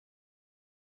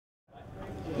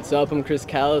What's up, I'm Chris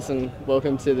Callis and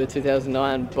welcome to the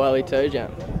 2009 Byerly Toe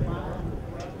Jam.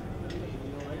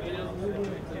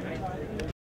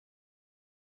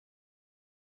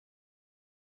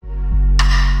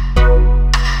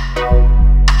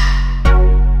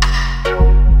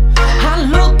 I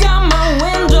look out my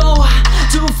window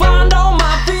to find all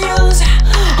my fears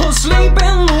asleep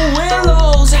in the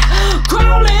willows,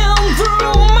 crawling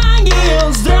through my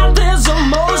years. Death is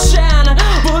emotion,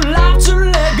 but life to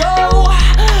let go,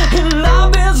 and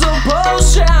love is a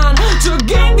potion to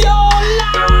give your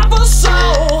life a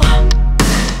soul.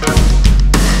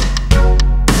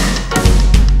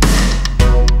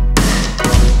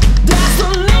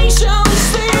 Destination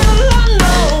still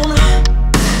unknown.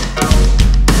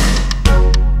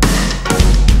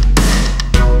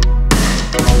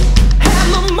 And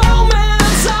the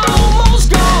moment's almost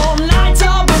gone. Nights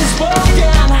up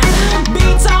unspoken,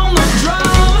 beats on the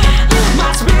drum, my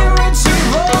spirit's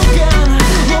evoking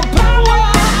the power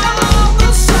of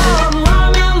the sun.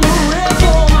 Rhyme and the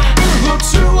rhythm, the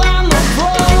to and the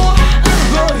fro,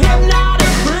 the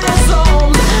hypnotic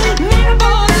prisms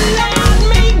never let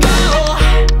me go.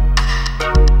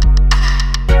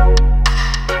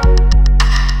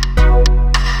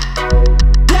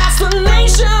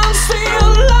 Destination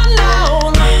still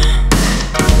unknown.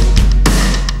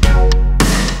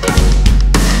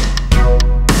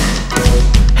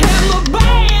 And the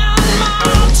band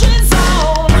marches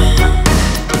on. And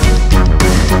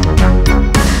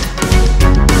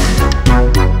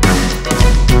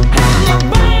the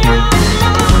band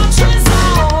marches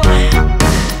on.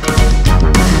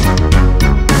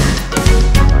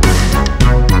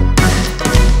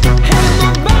 And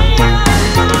the band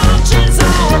marches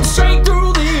on. Straight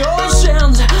through the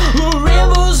oceans, the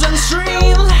rivers and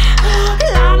streams,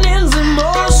 lightning's in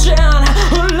motion,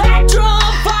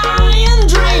 electrifying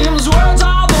dreams. Words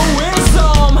are the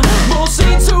wisdom, both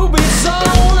seed to be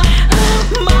sown.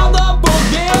 Mother,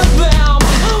 forgive them,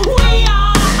 we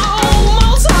are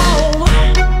almost home.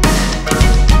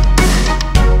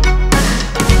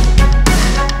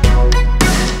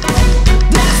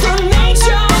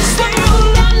 Destination still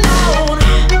unknown.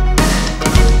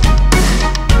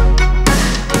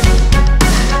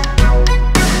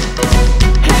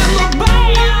 And the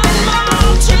band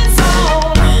marches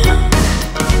on.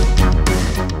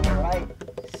 Right,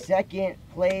 second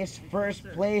place, first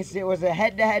place. It was a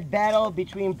head-to-head battle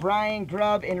between Brian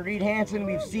Grubb and Reed Hansen.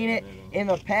 We've seen it in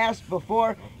the past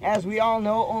before. As we all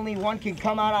know, only one can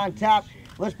come out on top.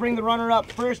 Let's bring the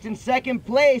runner-up first and second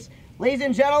place. Ladies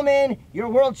and gentlemen, your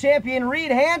world champion,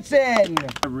 Reed Hansen.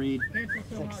 Reed.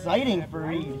 It's exciting for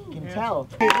Reed, you can tell.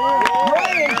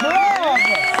 Brian Grubb!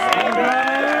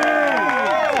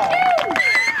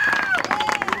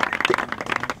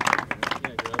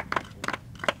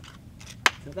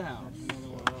 To the house.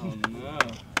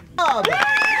 Grubb!